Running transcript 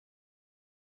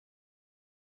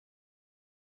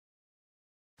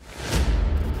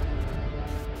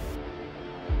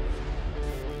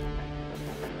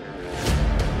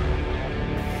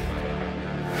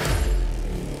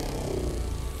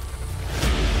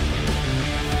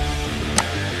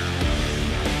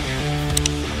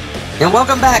And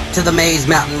welcome back to the Maze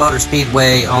Mountain Motor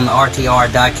Speedway on the RTR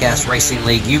Diecast Racing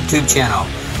League YouTube channel.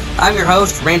 I'm your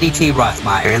host, Randy T.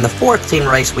 Rothmeyer, and the fourth team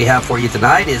race we have for you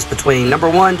tonight is between number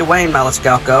 1, Dewayne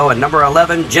Maliscalco, and number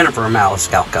 11, Jennifer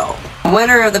Maliscalco. The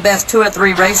winner of the best 2 of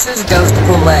 3 races goes to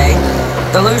Pool A.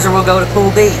 The loser will go to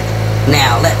Pool B.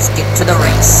 Now, let's get to the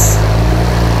race.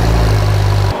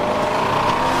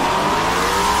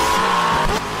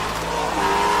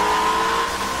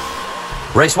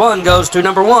 Race 1 goes to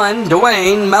number 1,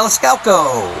 Dewayne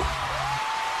Maliscalco.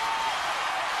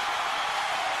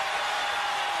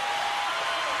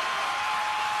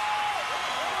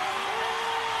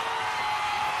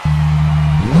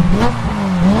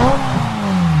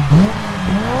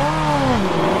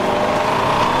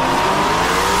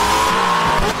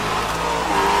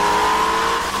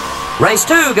 Race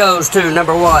 2 goes to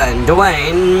number 1,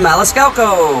 Dewayne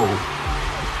Maliscalco.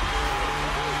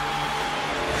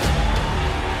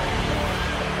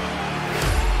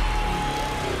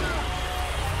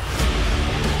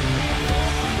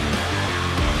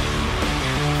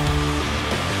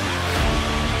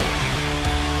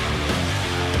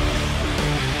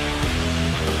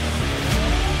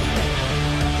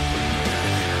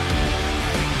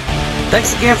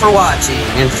 Thanks again for watching,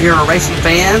 and if you're a racing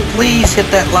fan, please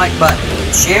hit that like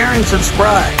button, share, and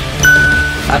subscribe.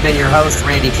 I've been your host,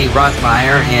 Randy T.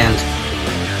 Rothmeyer, and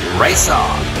race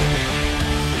on.